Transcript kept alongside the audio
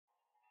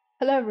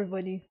Hello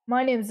everybody,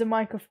 my name is the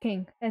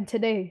MinecraftKing and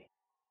today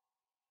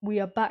we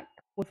are back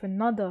with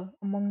another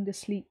Among the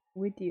Sleep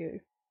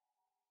video.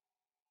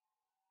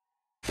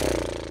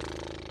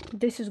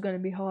 This is gonna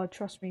be hard,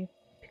 trust me,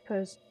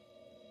 because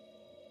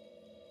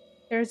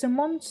there is a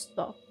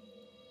monster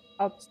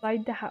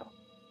outside the house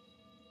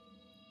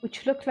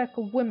which looked like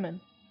a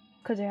woman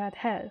because it had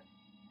hair,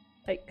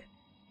 like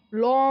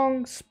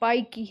long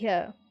spiky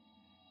hair,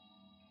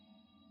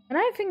 and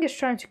I think it's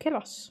trying to kill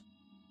us.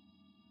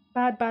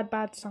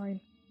 Bad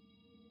sign.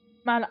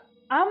 Man,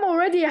 I'm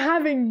already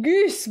having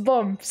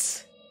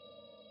goosebumps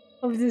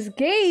of this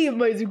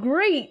game. It's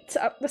great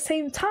at the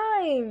same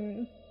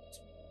time.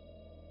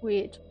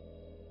 Weird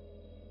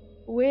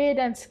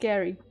and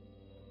scary.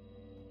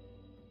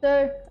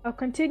 So I'll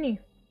continue.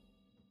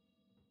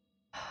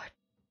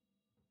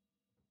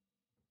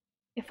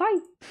 If I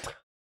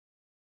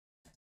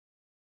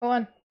go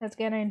on, let's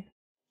get in.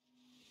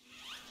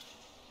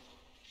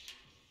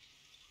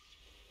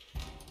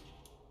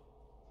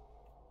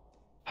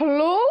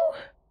 Hello?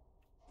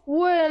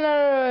 Well,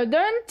 no,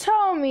 don't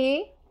tell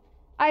me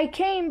I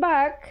came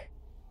back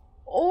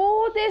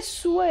all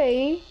this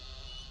way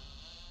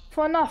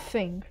for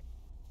nothing.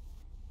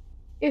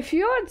 If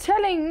you're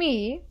telling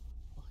me...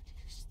 What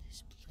is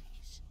this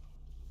place?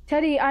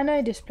 Teddy, I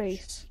know this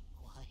place.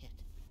 Quiet.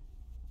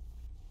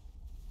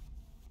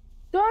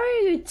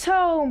 Don't you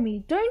tell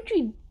me, don't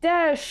you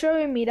dare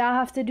show me that I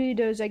have to do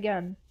those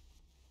again.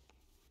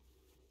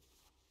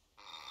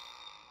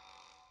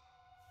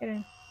 Get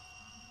in.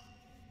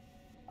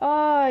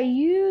 Ah,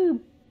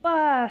 you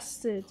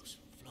bastard. Those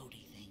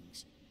floaty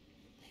things.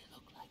 They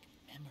look like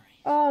memories.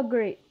 Oh,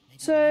 great. Maybe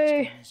So...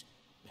 the next one is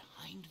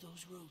behind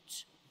those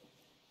roots.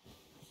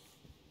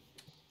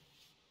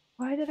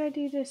 Why did I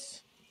do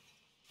this?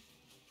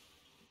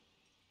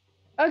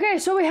 Okay,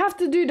 so we have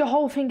to do the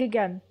whole thing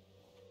again.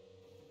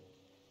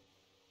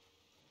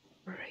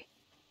 Right.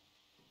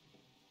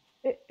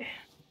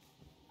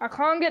 I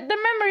can't get the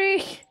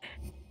memory.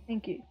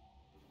 Thank you.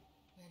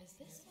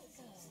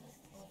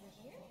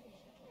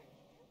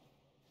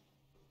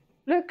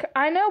 Look,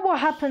 I know what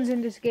happens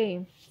in this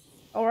game.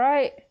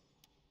 Alright?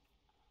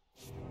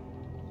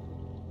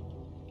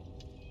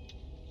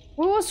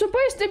 We were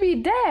supposed to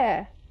be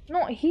there,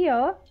 not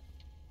here.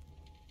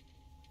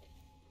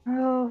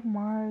 Oh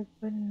my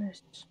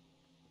goodness.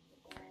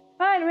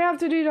 Fine, we have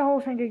to do the whole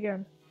thing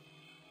again.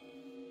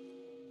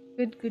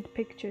 Good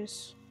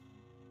pictures.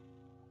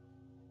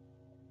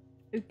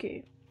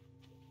 Okay.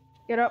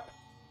 Get up.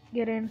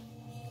 Get in.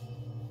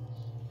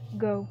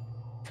 Go.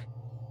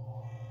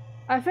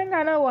 I think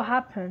I know what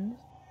happened.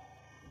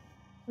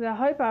 But I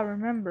hope I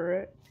remember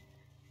it.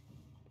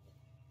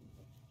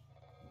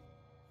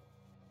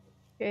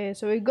 Okay,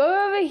 so we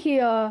go over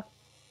here.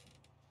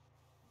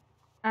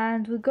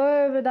 And we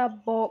go over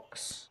that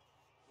box.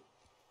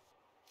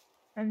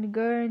 And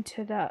go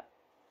into that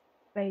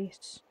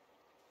place.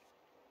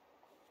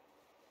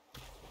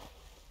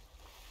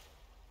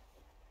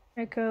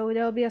 Okay, well,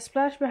 there'll be a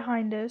splash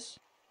behind us.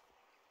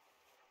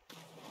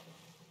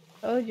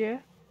 Told you.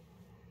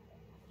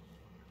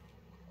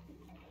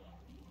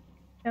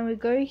 Then we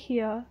go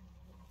here.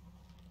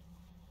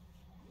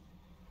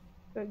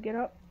 Go get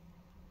up.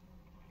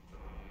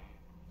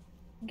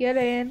 Get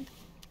in.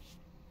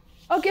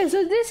 Okay,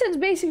 so this is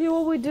basically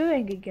what we're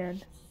doing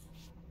again.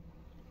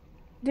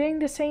 Doing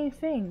the same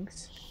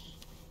things.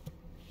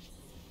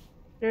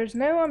 There's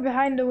no one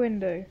behind the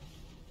window.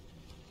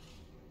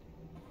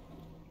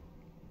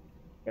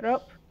 Get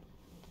up.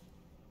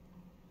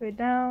 Go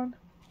down.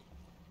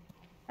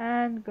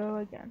 And go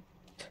again.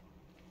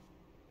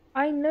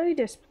 I know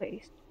this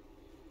place.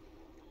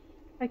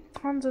 Like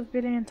tons of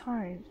billion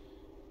times.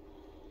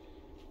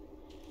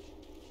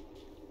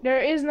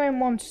 There is no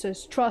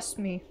monsters, trust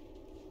me.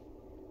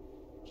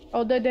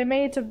 Although there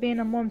may have been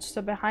a monster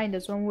behind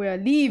us when we were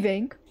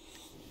leaving.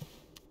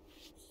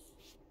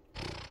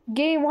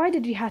 Game, why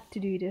did you have to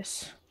do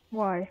this?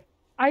 Why?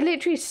 I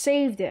literally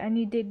saved it and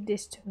you did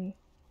this to me.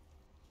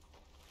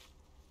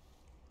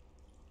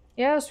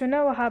 Yes, we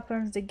know what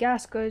happens. The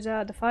gas goes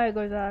out, the fire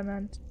goes out,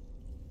 man.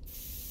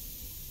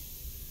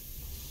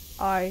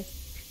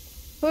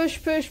 Push.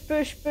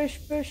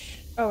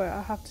 Oh wait,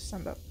 I have to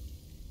stand up.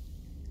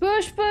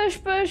 Push.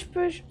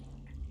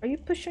 Are you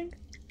pushing?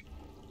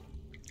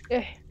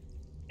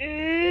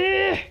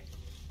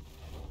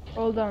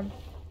 Hold on.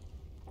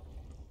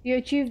 You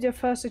achieved your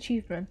first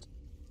achievement.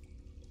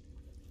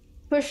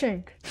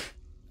 Pushing.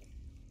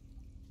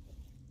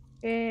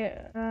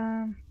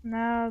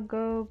 Now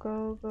go.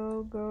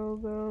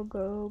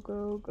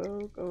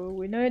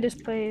 We know this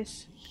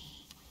place.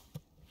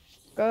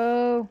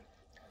 Go.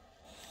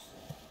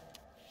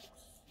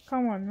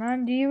 Come on,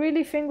 man. Do you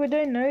really think we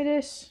don't know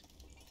this?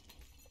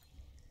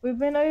 We've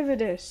been over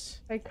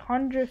this like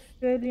 100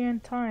 billion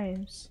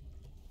times.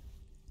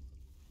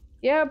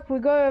 Yep, we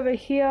go over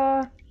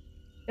here.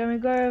 Then we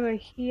go over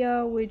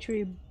here, which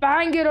we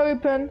bang it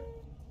open.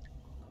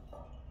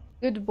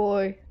 Good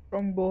boy,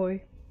 wrong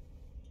boy.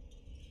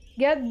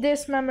 Get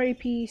this memory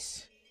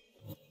piece.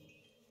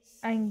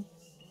 And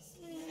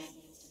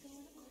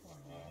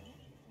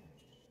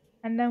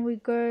And then we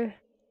go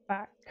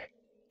back.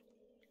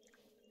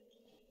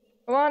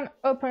 Come on,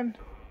 open.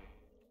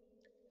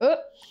 Oh,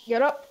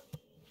 get up.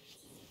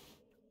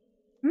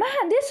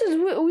 Man, this is,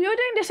 we're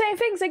doing the same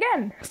things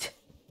again.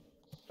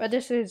 But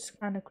this is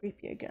kind of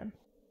creepy again.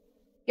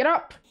 Get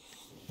up.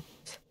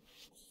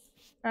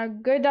 Now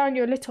go down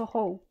your little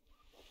hole.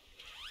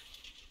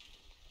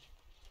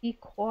 Be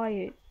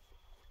quiet.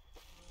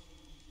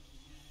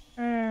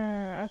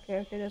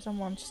 Okay, there's a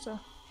monster.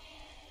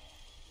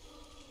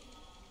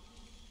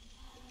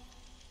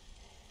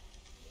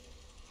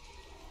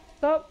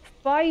 Stop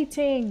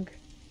fighting.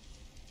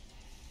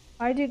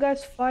 Why do you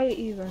guys fight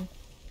even?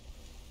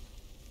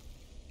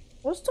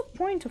 What's the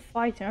point of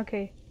fighting?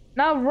 Okay,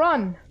 now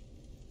run.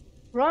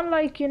 Run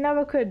like you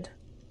never could.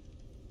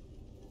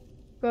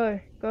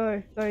 Go.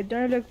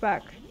 Don't look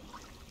back.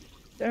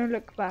 Don't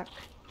look back.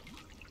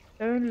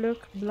 Don't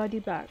look bloody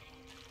back.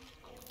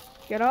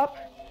 Get up.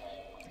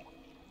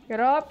 Get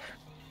up.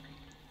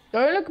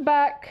 Don't look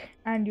back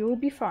and you'll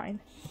be fine.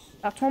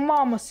 That's what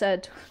Mama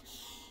said.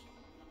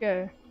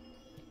 Go.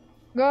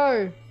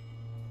 Go.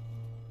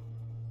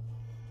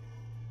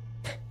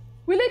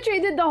 We literally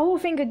did the whole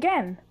thing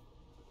again.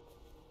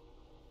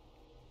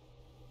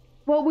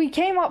 Well, we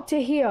came up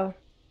to here.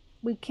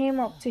 We came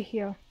up to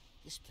here.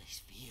 This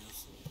place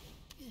feels.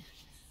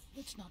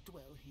 Let's not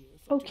dwell here.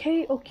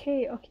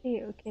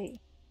 Okay.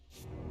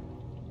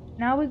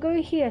 Now we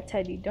go here,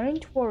 Teddy.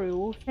 Don't worry,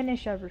 we'll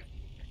finish everything.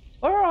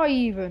 Where are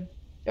you even?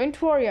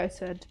 Don't worry, I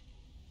said.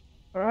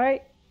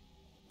 Alright?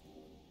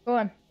 Go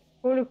on.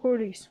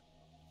 Crawlies.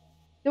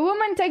 The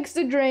woman takes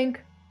the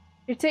drink.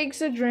 She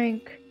takes a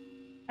drink.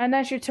 And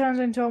then she turns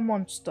into a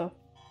monster.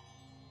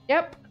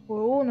 Yep, we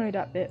all know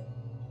that bit.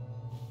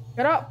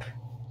 Get up.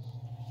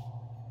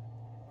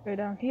 Go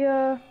down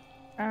here.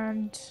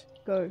 And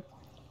go.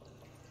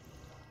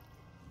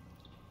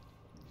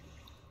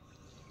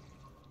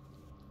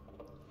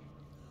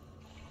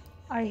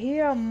 I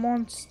hear a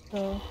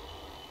monster.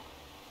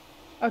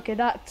 Okay,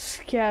 that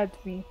scared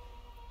me.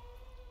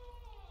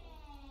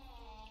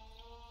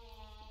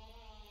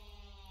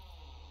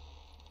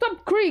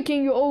 Stop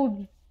creaking, you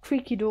old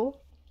creaky door.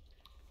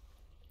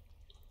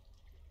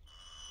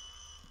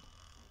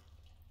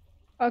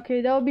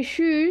 Okay, there'll be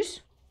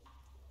shoes.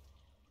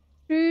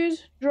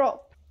 Shoes,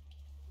 drop.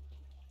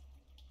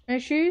 No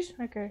shoes?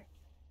 Okay.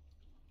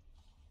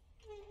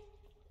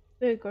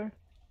 There you go.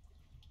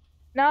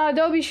 Now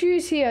there'll be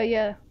shoes here,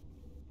 yeah.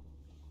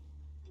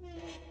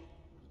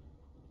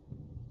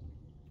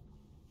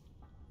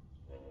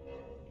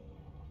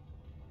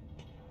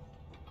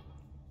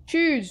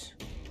 Shoes.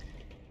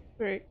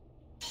 Great.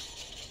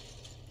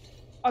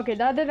 Okay,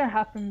 that didn't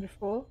happen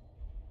before.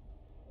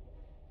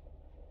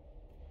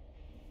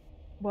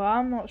 Well,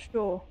 I'm not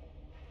sure.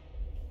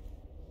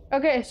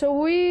 Okay, so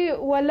we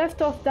were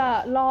left off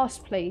that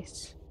last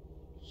place.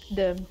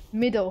 The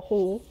middle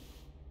hall.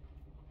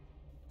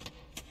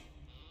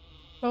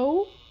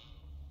 Oh?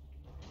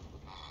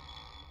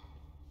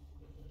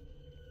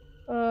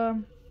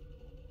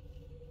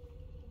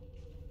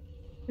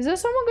 Is there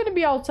someone gonna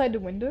be outside the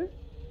window?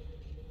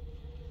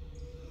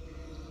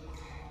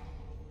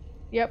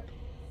 Yep.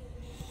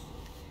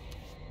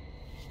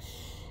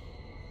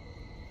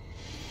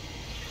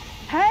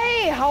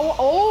 Hey, how?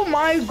 Oh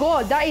my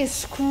god, that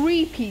is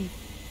creepy.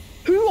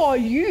 Who are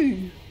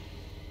you?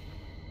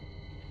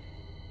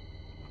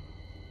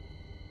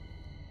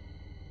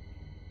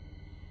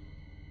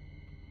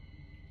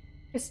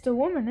 It's the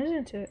woman,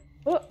 isn't it?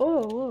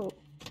 Oh.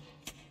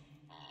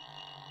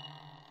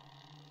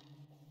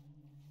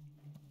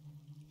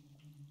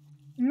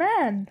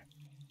 Man.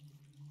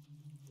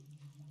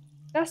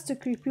 That's the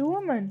creepy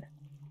woman.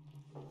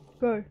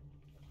 Go.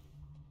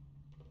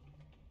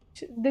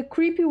 The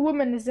creepy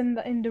woman is in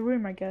the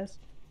room, I guess.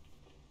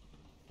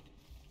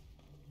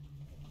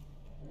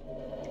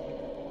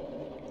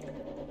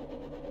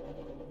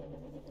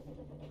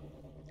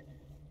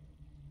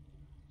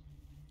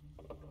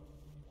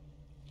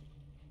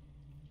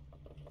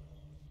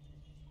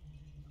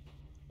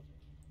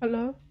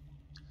 Hello?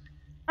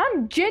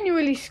 I'm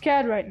genuinely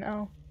scared right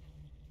now.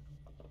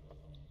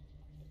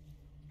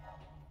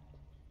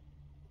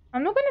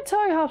 I'm not gonna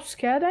tell you how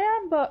scared I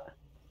am, but...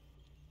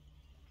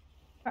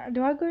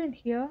 do I go in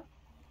here?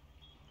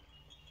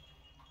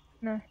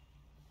 No.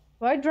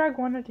 Do I drag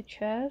one of the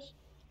chairs?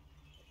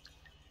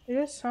 Is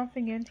there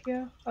something in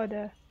here? Oh,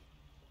 there.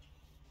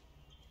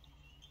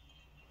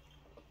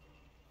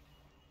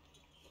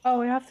 Oh,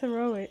 we have to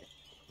row it.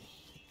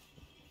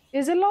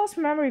 Is the last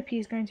memory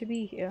piece going to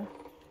be here?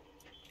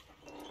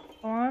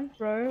 Come on,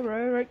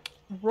 row.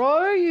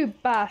 Row, you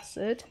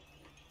bastard.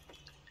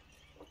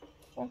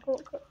 Come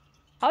on.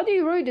 How do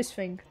you row this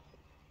thing?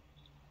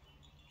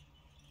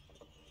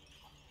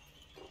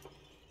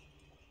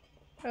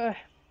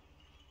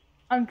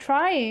 I'm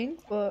trying,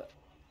 but...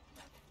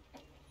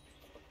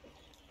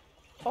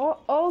 Oh,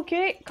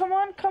 okay, come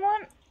on.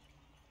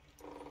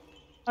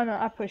 Oh no,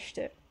 I pushed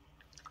it.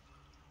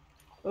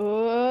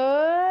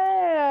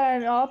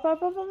 And up,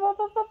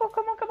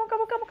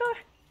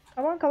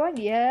 come on.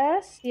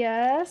 Yes.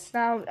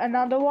 Now,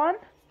 another one.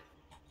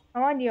 I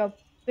want your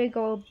big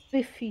old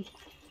biffy.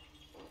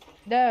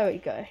 There we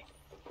go.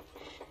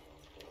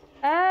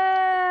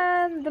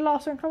 And the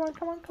last one. Come on,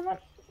 come on, come on.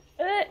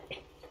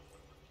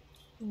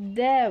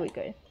 There we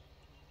go.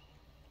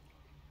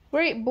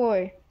 Great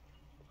boy.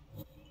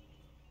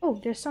 Oh,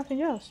 there's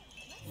something else.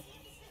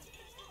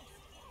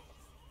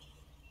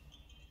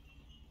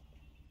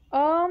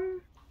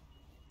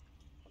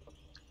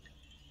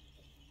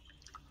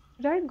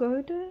 Did I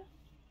go there?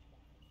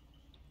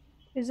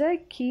 Is there a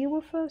key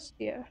with us?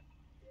 Yeah.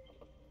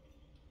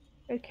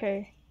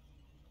 Okay.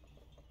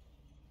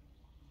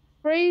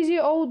 Crazy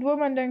old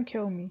woman, don't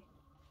kill me.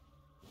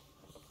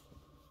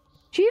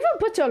 She even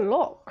puts a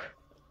lock.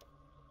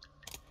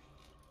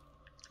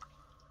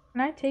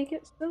 Can I take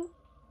it still?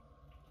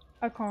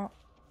 I can't.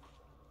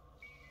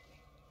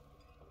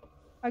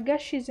 I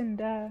guess she's in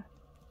there.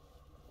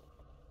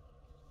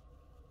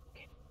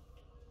 Okay.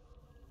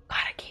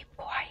 Gotta keep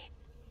quiet.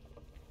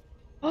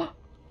 Oh!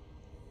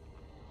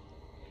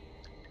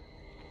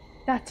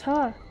 That's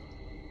her.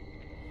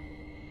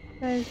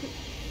 Where is it?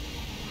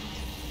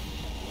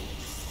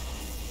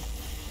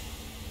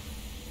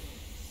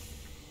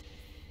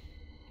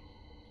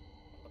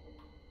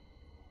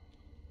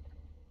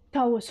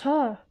 That was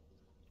her.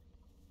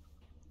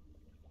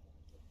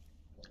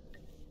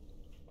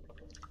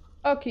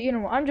 Okay, you know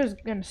what? I'm just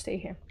gonna stay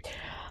here.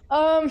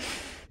 I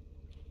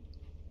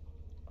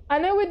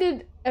know we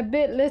did a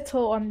bit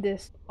little on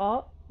this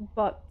part,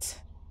 but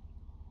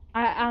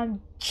I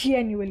am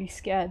genuinely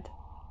scared.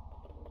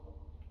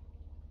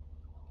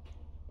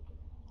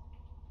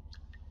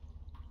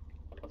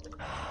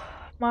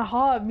 My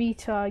heart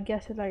meter, I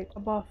guess, is like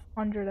above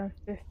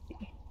 150.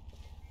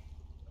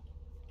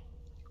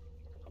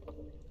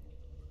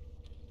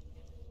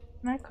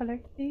 Can I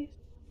collect these?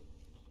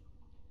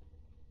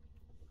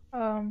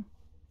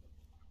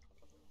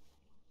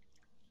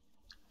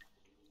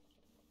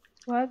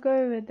 Will I go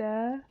over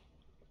there?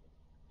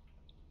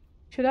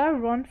 Should I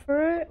run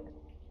for it?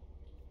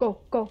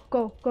 Go, go,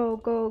 go, go,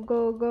 go,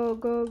 go, go,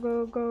 go,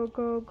 go, go,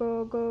 go,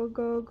 go, go,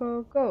 go,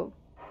 go, go.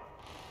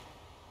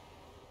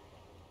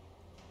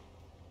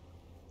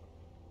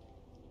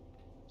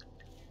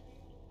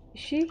 Is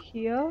she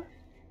here?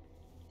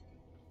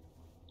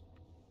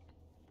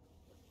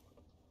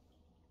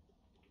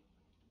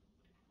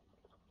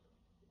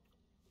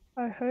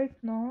 I hope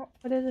not.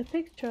 But there's a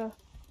picture.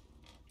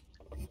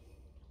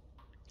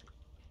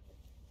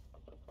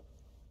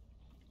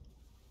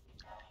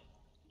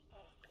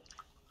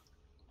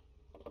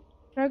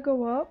 Can I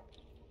go up?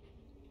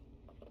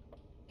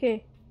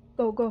 Okay,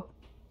 go, go.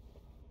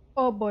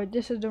 Oh boy,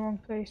 this is the wrong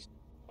place.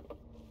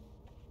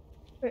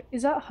 Wait,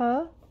 is that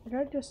her? Did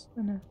I just...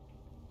 Oh, no.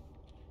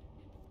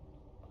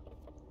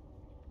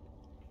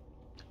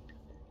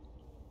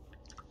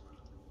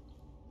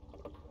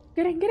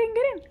 Get in, get in,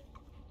 get in!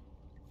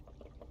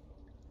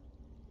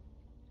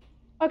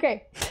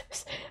 Okay,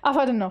 I've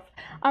had enough.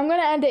 I'm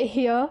gonna end it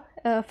here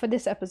for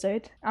this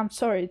episode. I'm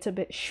sorry it's a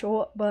bit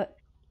short, but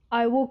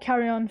I will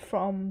carry on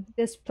from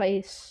this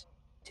place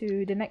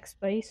to the next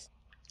place.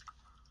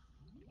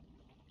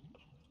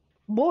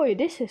 Boy,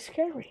 this is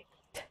scary.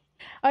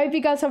 I hope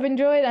you guys have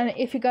enjoyed, and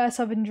if you guys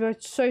have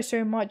enjoyed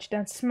so much,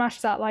 then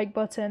smash that like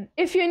button.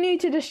 If you're new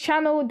to this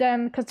channel,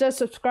 then consider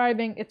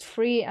subscribing. It's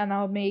free, and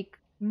I'll make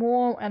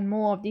more and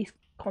more of these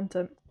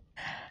content.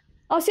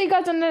 I'll see you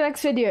guys in the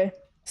next video.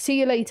 See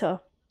you later.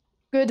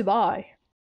 Goodbye.